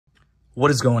What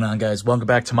is going on, guys? Welcome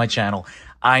back to my channel.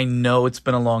 I know it's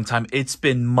been a long time. It's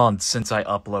been months since I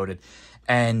uploaded.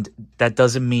 And that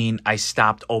doesn't mean I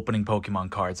stopped opening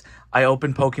Pokemon cards. I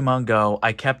opened Pokemon Go.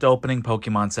 I kept opening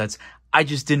Pokemon sets. I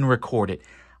just didn't record it.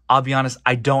 I'll be honest,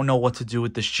 I don't know what to do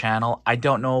with this channel. I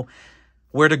don't know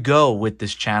where to go with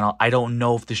this channel. I don't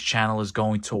know if this channel is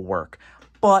going to work.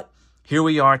 But here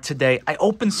we are today. I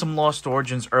opened some Lost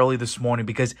Origins early this morning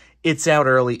because it's out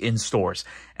early in stores.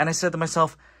 And I said to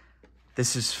myself,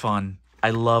 this is fun. I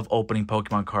love opening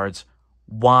Pokemon cards.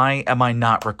 Why am I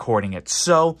not recording it?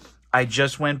 So I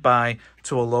just went by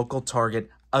to a local Target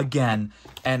again,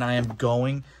 and I am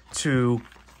going to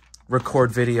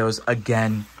record videos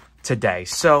again today.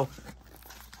 So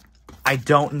I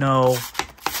don't know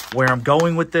where I'm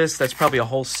going with this. That's probably a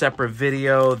whole separate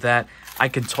video that I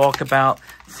can talk about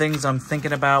things I'm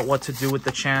thinking about, what to do with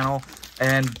the channel,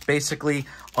 and basically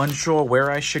unsure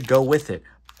where I should go with it.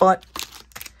 But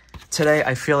today,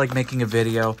 I feel like making a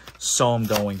video, so I'm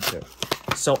going to.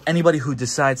 So anybody who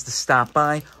decides to stop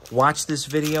by, watch this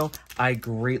video, I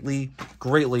greatly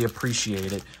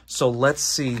appreciate it. So let's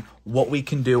see what we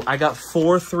can do. I got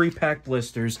 4 3-pack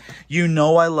blisters. You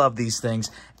know I love these things.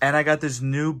 And I got this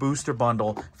new booster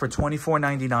bundle for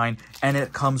 $24.99, and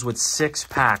it comes with 6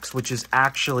 packs, which is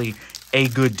actually a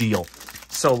good deal.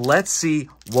 So let's see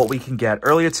what we can get.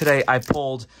 Earlier today, I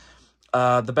pulled,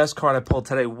 the best card I pulled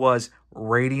today was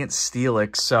Radiant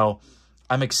Steelix, so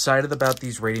I'm excited about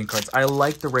these Radiant cards. I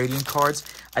like the Radiant cards.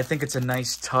 I think it's a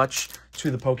nice touch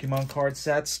to the Pokemon card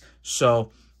sets.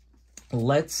 So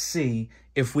let's see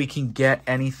if we can get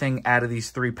anything out of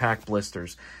these 3-pack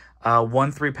blisters.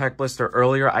 One 3-pack blister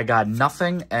earlier, I got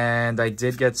nothing, and I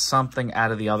did get something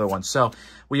out of the other one. So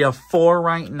we have 4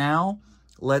 right now.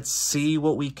 Let's see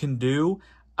what we can do.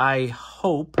 I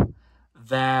hope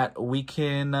that we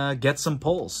can get some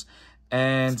pulls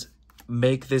and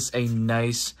make this a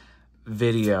nice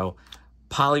video.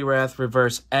 Poliwrath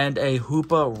reverse and a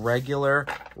Hoopa regular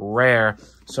rare.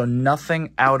 So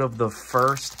nothing out of the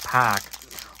first pack.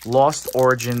 Lost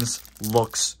Origins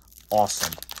looks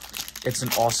awesome. It's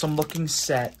an awesome looking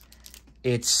set.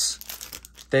 It's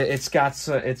got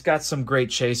some great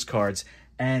chase cards.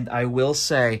 And I will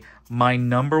say my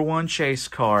 #1 chase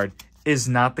card is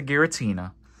not the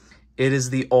Giratina. It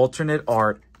is the alternate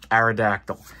art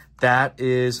Aerodactyl. That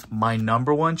is my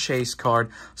 #1 chase card.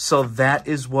 So that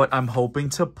is what I'm hoping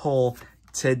to pull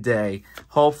today.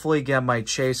 Hopefully get my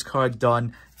chase card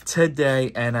done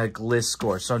today and a Gliss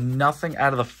score. So nothing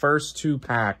out of the first 2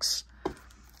 packs.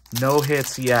 No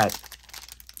hits yet.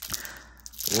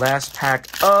 Last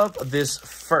pack of this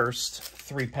first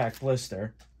 3-pack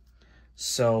blister.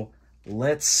 So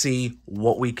let's see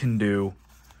what we can do.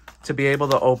 To be able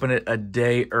to open it a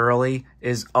day early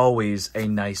is always a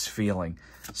nice feeling.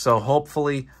 So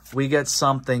hopefully we get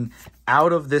something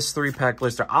out of this 3-pack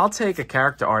blister. I'll take a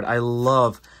character art. I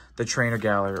love the trainer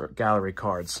gallery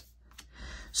cards.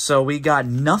 So we got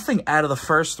nothing out of the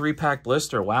first 3-pack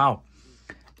blister. Wow.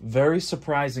 Very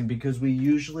surprising because we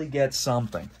usually get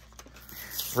something.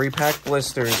 3-pack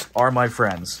blisters are my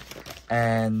friends.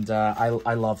 And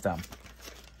I love them.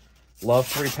 Love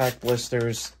 3-pack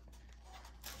blisters.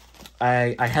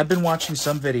 I have been watching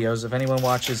some videos. If anyone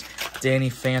watches Danny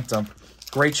Phantom,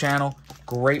 great channel,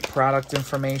 great product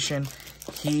information.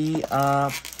 He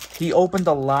opened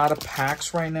a lot of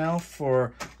packs right now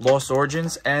for Lost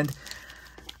Origins, and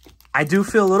I do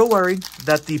feel a little worried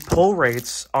that the pull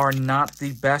rates are not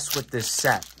the best with this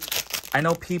set. I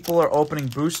know people are opening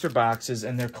booster boxes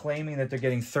and they're claiming that they're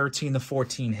getting 13 to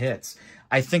 14 hits.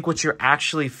 I think what you're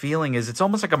actually feeling is it's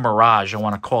almost like a mirage, I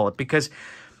want to call it, because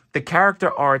the character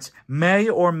arts may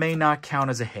or may not count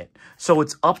as a hit. So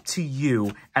it's up to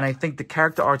you. And I think the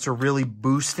character arts are really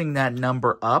boosting that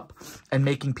number up and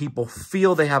making people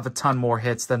feel they have a ton more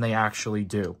hits than they actually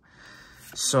do.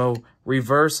 So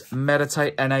reverse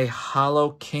Meditite and a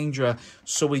holo Kingdra.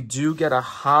 So we do get a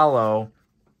holo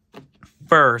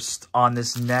first on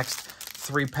this next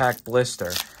 3-pack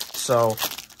blister. So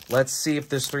let's see if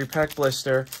this 3-pack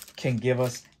blister can give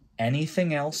us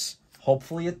anything else.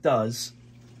 Hopefully it does.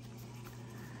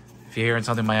 If you're hearing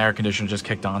something, my air conditioner just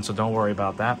kicked on, so don't worry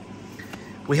about that.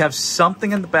 We have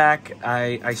something in the back.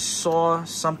 I saw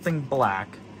something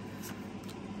black.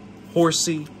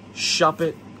 Horsey,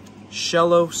 Shuppet,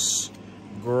 Shellos,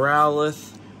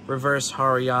 Growlithe, reverse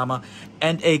Hariyama,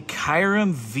 and a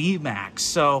Kyurem VMAX.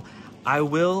 So I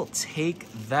will take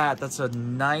that. That's a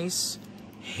nice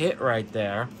hit right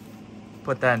there.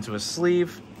 Put that into a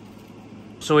sleeve.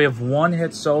 So we have 1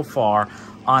 hit so far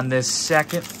on this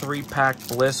second 3-pack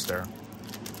blister.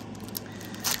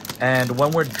 And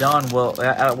when we're done,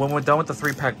 when we're done with the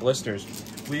 3-pack blisters,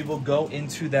 we will go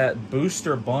into that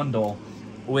booster bundle,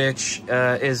 which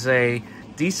is a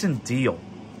decent deal.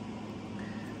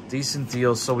 Decent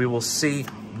deal, so we will see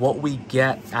what we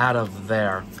get out of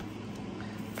there.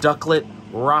 Ducklet,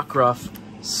 Rockruff,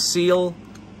 Seal,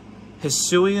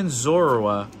 Hisuian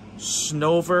Zorua,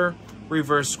 Snover,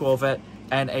 Reverse Squirvet,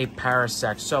 and a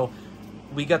Parasect. So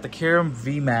we got the Kyurem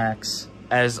VMAX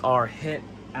as our hit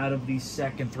out of the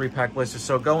second 3-pack blister.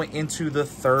 So going into the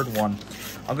third one,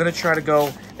 I'm going to try to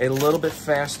go a little bit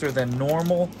faster than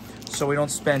normal so we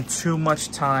don't spend too much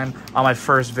time on my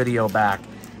first video back.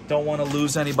 Don't want to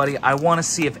lose anybody. I want to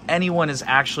see if anyone is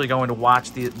actually going to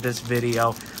watch this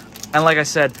video. And like I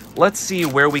said, let's see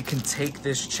where we can take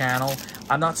this channel.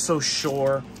 I'm not so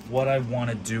sure what I want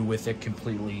to do with it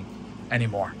completely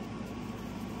anymore.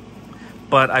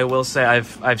 But I will say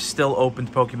I've still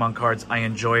opened Pokemon cards. I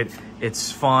enjoy it.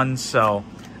 It's fun, so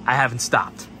I haven't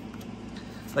stopped.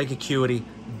 Lake Acuity,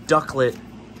 Ducklet,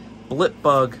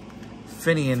 Blipbug,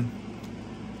 Finian,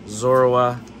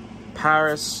 Zorua,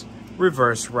 Paris,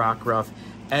 Reverse Rockruff,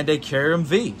 and a Kyurem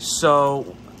V.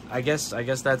 So I guess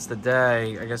that's the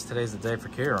day. I guess today's the day for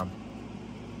Kyurem.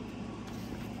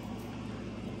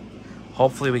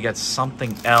 Hopefully we get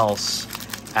something else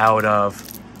out of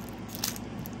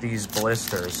these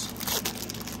blisters.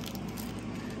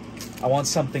 I want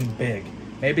something big.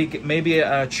 Maybe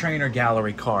a trainer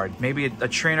gallery card. Maybe a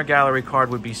trainer gallery card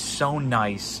would be so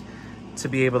nice to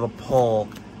be able to pull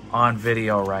on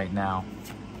video right now.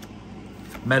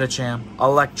 Metacham,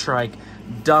 Electrike,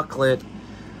 Ducklet,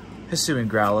 Hisuian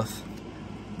Growlithe,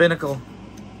 Binnacle,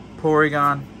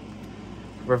 Porygon,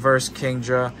 Reverse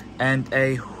Kingdra, and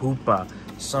a Hoopa.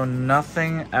 So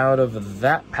nothing out of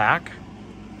that pack.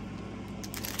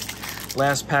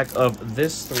 Last pack of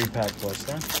this 3-pack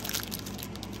blister.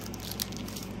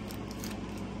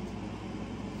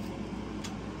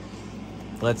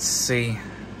 Let's see.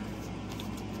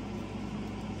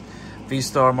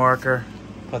 V-Star marker.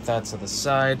 Put that to the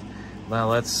side. Now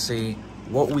let's see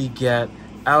what we get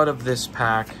out of this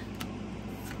pack.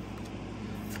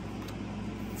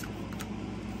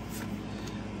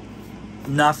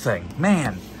 Nothing.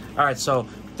 Man. Alright, so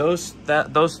those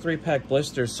 3-pack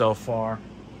blisters so far,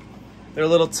 they're a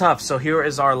little tough. So here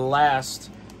is our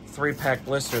last 3-pack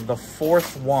blister, the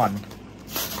 4th one.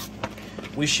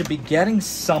 We should be getting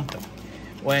something.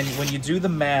 When you do the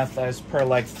math as per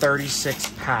like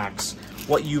 36 packs,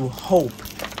 what you hope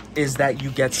is that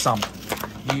you get something.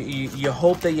 You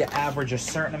hope that you average a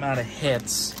certain amount of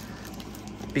hits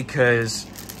because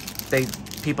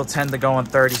people tend to go on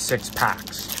 36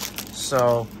 packs.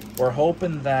 So we're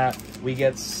hoping that we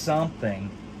get something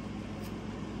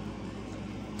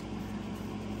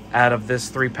out of this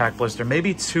 3-pack blister.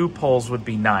 Maybe 2 pulls would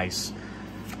be nice.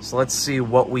 So let's see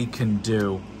what we can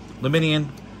do. Luminian,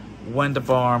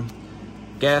 Wendibarm,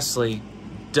 Ghastly,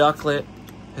 Ducklet,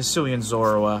 Hisuian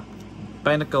Zorua,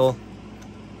 Binnacle,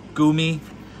 Gumi.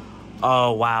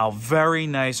 Oh, wow. Very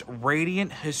nice.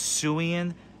 Radiant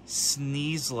Hisuian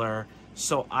Sneasler.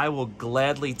 So I will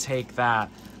gladly take that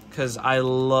because I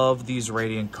love these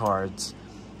Radiant cards.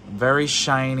 Very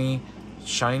shiny.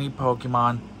 Shiny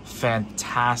Pokemon.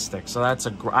 Fantastic. So that's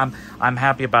I'm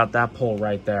happy about that pull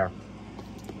right there.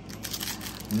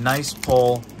 Nice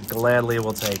pull. Gladly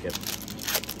will take it.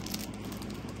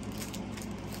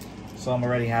 So I'm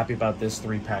already happy about this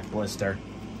 3-pack blister.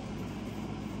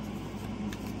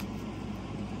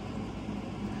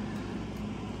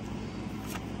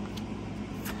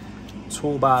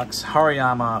 Toolbox,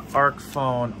 Hariyama,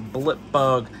 Arcphone,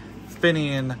 Blipbug,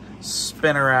 Finian,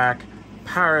 Spinarak,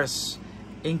 Paris,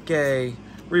 Inkay,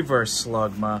 Reverse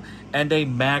Slugma, and a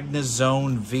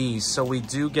Magnezone V. So we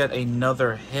do get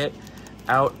another hit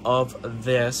out of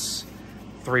this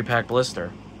 3-pack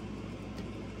blister.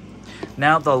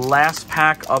 Now the last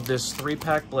pack of this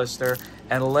 3-pack blister,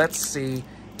 and let's see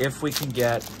if we can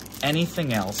get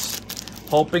anything else.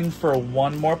 Hoping for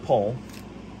one more pull.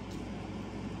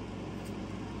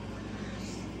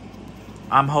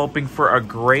 I'm hoping for a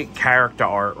great character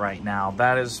art right now.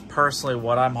 That is personally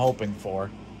what I'm hoping for.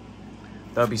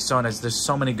 That would be so nice. There's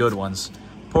so many good ones.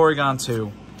 Porygon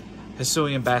 2,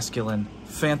 Hisuian Basculin,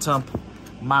 Phantump,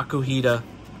 Makuhita,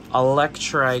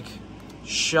 Electrike,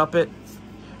 Shuppet,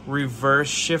 Reverse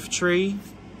Shiftry,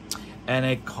 and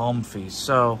a Comfey.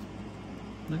 So,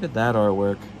 look at that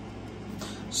artwork.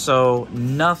 So,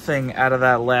 nothing out of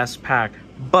that last pack.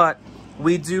 But,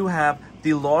 we do have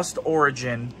the Lost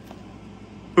Origin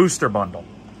booster bundle.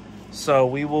 So,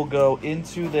 we will go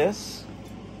into this.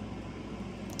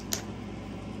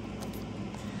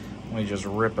 Let me just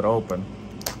rip it open.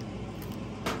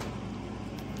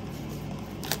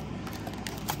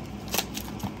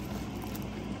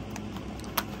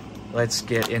 let's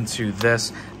get into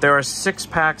this. There are 6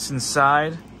 packs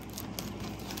inside.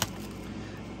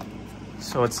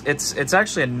 So it's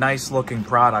actually a nice looking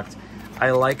product.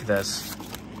 I like this.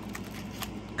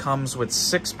 Comes with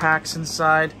 6 packs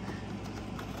inside.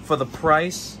 For the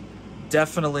price,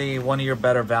 definitely one of your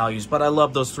better values. But I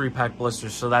love those 3-pack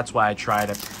blisters, so that's why I tried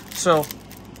it. So,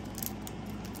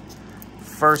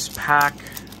 first pack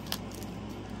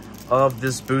of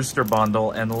this booster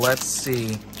bundle, and let's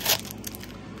see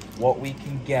what we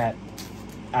can get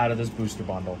out of this booster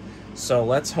bundle. So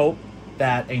let's hope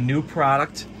that a new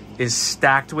product is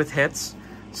stacked with hits.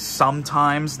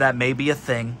 Sometimes that may be a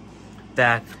thing,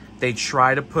 that they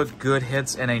try to put good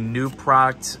hits in a new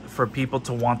product for people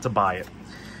to want to buy it.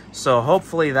 So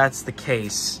hopefully that's the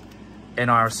case in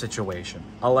our situation.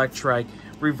 Electrike,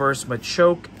 Reverse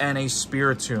Machoke, and a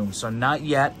Spiritomb. So not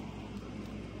yet.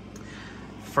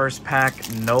 First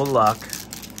pack, no luck.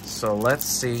 So let's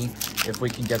see if we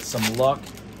can get some luck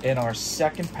in our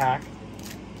second pack.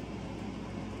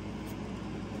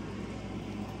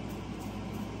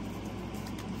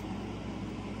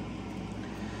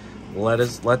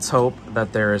 Let's hope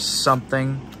that there is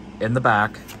something in the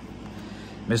back.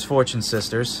 Misfortune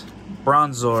Sisters,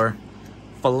 Bronzor,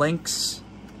 Phalanx,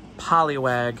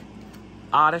 Poliwag,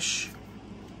 Oddish,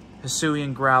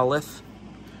 Hisuian Growlithe,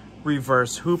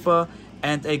 Reverse Hoopa,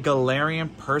 and a Galarian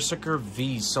Persiker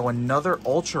V. So another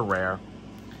ultra rare.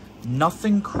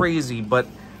 Nothing crazy, but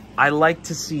I like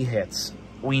to see hits.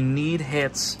 We need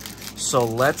hits. So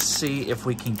let's see if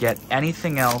we can get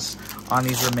anything else on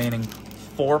these remaining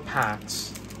 4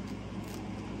 packs.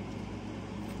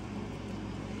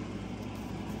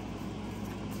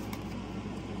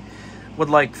 Would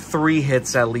like 3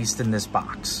 hits at least in this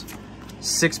box.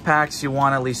 6 packs, you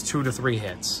want at least 2 to 3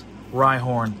 hits.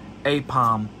 Rhyhorn,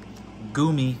 Apom,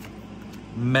 Goomy,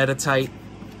 Meditite,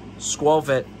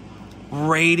 Squelvet,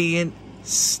 Radiant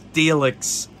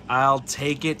Steelix. I'll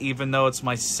take it, even though it's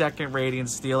my second Radiant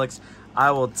Steelix.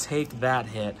 I will take that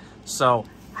hit. So,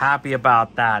 happy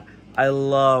about that. I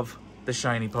love the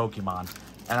shiny Pokemon.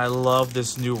 And I love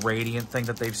this new Radiant thing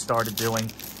that they've started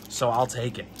doing. So, I'll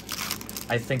take it.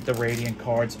 I think the Radiant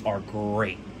cards are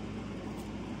great.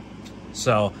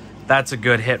 So, that's a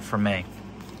good hit for me.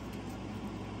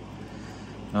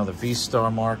 Another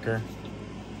V-Star marker.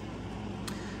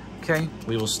 Okay,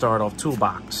 we will start off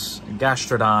toolbox.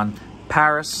 Gastrodon,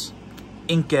 Paris,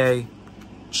 Inkay,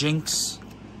 Jinx,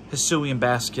 Hisuian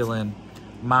Basculin,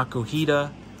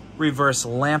 Makuhita, Reverse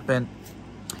Lampent,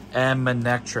 and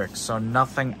Manectric. So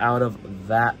nothing out of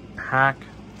that pack.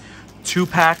 2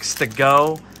 packs to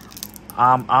go.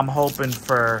 I'm hoping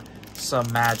for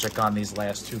some magic on these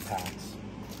last 2 packs.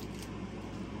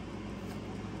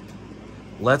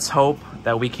 Let's hope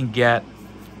that we can get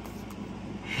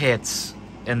hits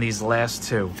in these last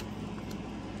 2.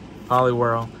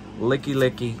 Poliwhirl,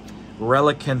 Licky,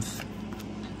 Relicanth,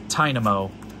 Tynamo,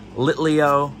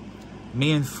 Litleo,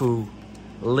 Mienfoo,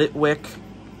 Litwick,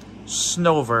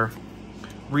 Snover,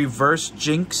 Reverse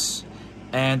Jinx,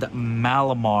 and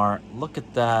Malamar. Look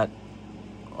at that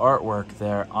artwork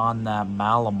there on that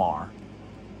Malamar.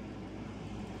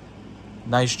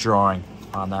 Nice drawing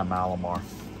on that Malamar.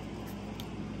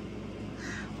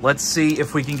 Let's see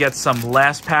if we can get some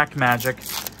last pack magic.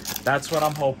 That's what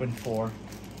I'm hoping for.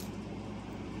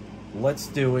 Let's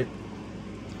do it.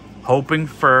 Hoping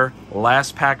for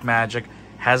last pack magic.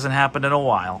 Hasn't happened in a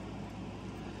while.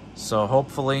 So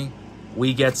hopefully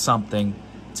we get something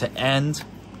to end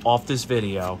off this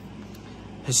video.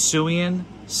 Hisuian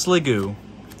Sliggoo,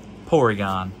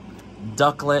 Porygon,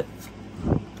 Ducklet,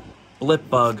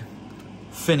 Blipbug,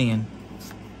 Finian,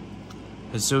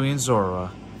 Hisuian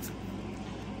Zorua,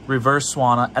 Reverse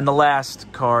Swanna, and the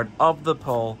last card of the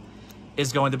pull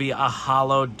is going to be a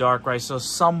Holo Darkrai. So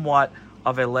somewhat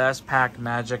of a last pack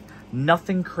magic.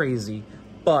 Nothing crazy,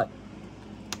 but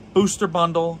booster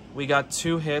bundle, we got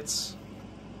 2 hits.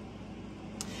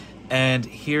 And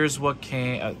here's what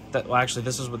came. Well, actually,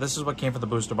 this is what came from the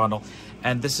booster bundle,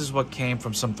 and this is what came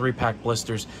from some 3-pack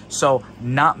blisters. So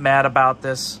not mad about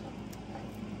this.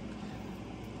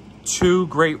 2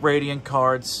 great Radiant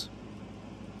cards.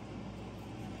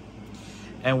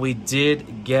 And we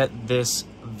did get this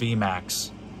VMAX.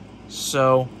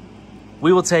 So,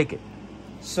 we will take it.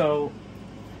 So,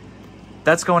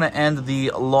 that's going to end the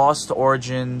Lost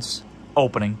Origins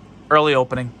opening. Early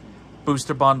opening.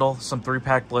 Booster bundle. Some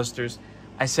 3-pack blisters.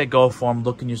 I say go for them.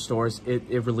 Look in your stores.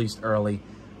 It released early.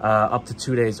 Up to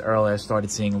 2 days early, I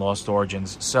started seeing Lost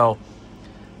Origins. So,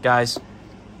 guys,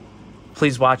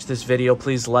 please watch this video.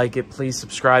 Please like it. Please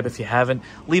subscribe if you haven't.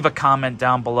 Leave a comment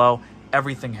down below.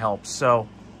 Everything helps. So,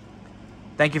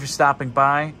 thank you for stopping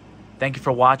by. Thank you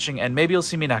for watching, and maybe you'll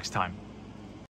see me next time.